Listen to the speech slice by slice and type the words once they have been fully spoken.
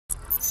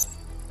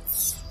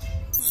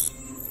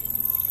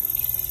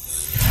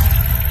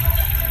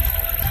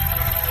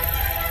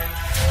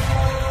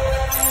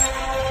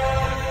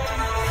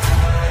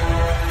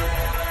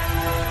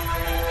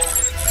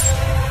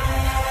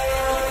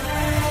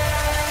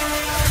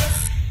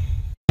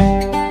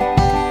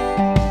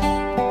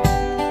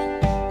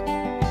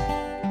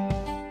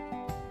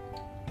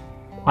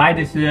Hi,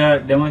 this is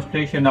a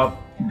demonstration of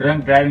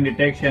drunk driving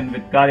detection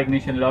with car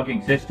ignition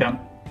locking system.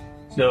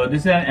 So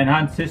this is an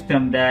enhanced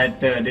system that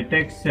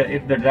detects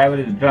if the driver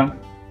is drunk,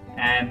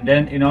 and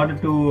then in order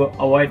to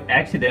avoid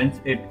accidents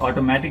it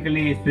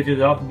automatically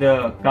switches off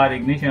the car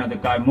ignition or the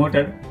car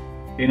motor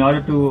in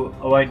order to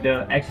avoid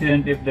the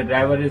accident if the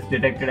driver is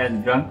detected as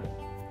drunk.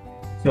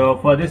 So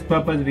for this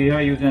purpose we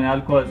are using an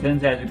alcohol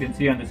sensor, as you can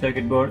see on the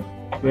circuit board,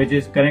 which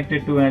is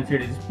connected to an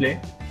LCD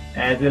display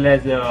as well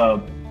as a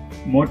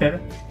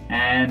motor,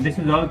 and this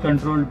is all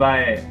controlled by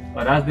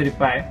a Raspberry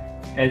Pi,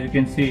 as you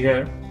can see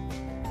here.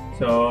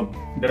 So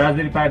the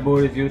Raspberry Pi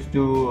board is used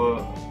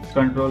to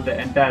control the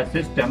entire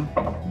system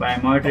by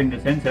monitoring the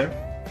sensor,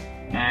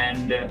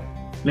 and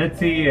let's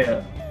see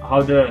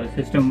how the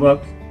system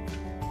works.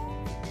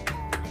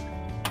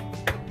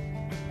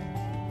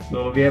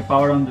 So we have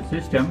powered on the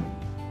system,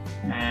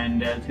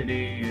 and the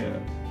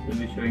LCD will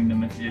be showing the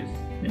messages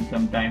in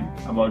some time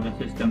about the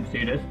system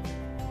status.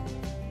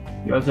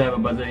 We also have a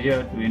buzzer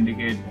here to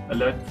indicate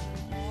alerts.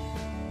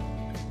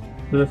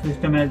 So the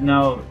system has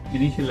now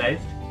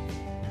initialized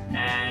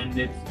and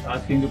it's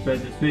asking to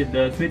press the switch.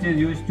 The switch is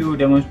used to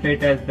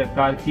demonstrate as the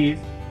car keys.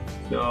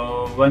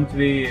 So once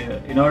we,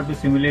 in order to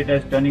simulate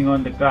us turning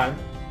on the car,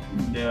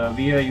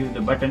 we here use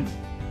the button.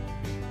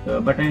 The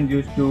button is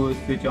used to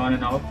switch on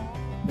and off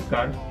the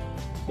car.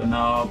 So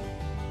now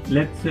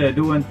let's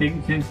do one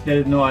thing. Since there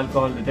is no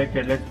alcohol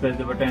detected, let's press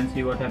the button and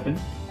see what happens.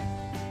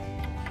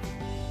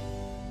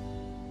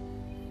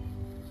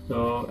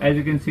 So as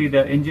you can see,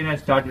 the engine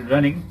has started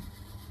running,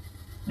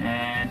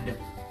 and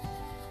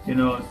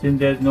since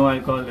there is no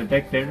alcohol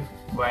detected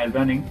while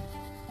running,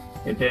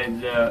 it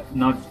is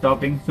not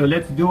stopping. So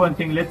let's do one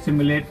thing. Let's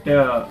simulate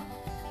that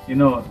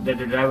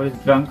the driver is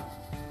drunk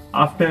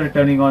after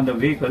turning on the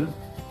vehicle.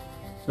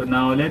 So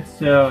now let's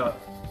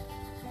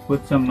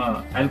put some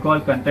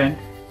alcohol content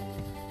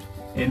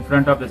in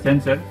front of the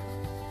sensor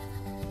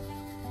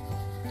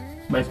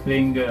by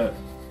spraying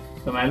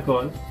some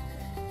alcohol.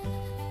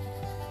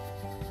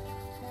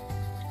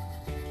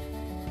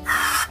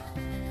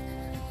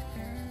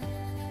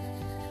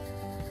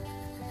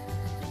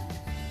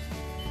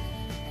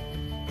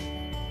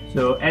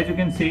 So as you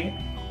can see,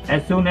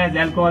 as soon as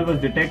alcohol was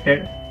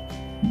detected,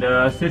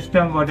 the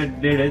system, what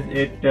it did is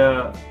it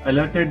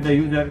alerted the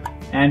user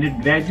and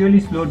it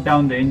gradually slowed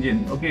down the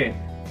engine. Okay,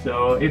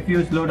 so if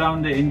you slow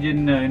down the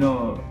engine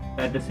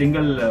at a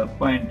single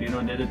point,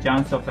 there's a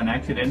chance of an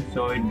accident.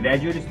 So it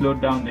gradually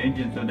slowed down the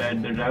engine so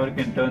that the driver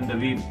can turn the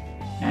wheel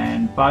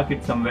and park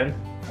it somewhere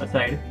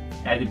aside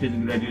as it is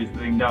gradually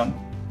slowing down.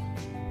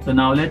 So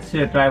now let's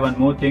try one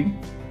more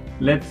thing.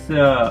 Let's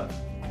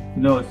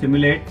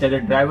simulate that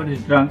the driver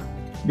is drunk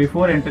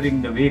before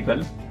entering the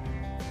vehicle.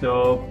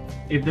 So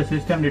if the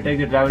system detects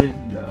the driver is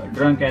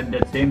drunk at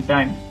the same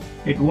time,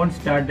 it won't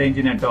start the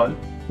engine at all.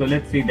 So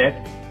let's see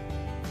that.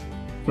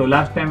 So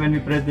last time when we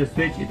pressed the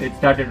switch, it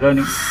started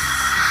running.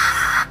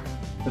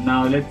 So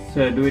now let's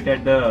do it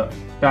at the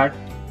start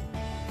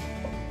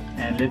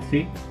and let's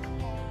see.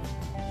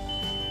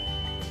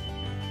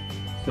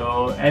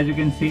 So as you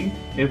can see,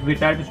 if we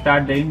try to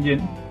start the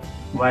engine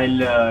while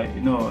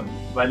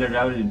while the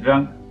driver is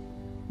drunk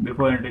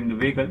before entering the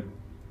vehicle,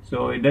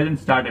 so it doesn't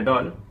start at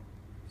all.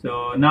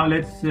 So now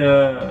let's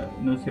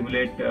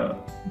simulate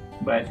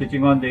by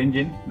switching on the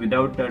engine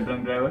without a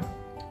drunk driver,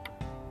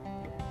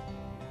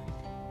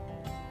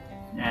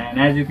 and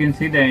as you can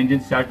see, the engine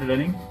started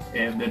running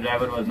if the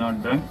driver was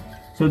not drunk.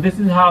 So this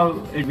is how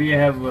we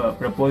have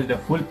proposed a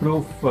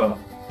foolproof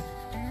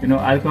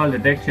alcohol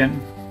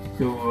detection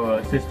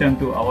to system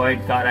to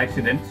avoid car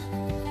accidents.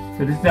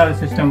 So this is how the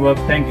system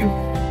works. Thank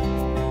you.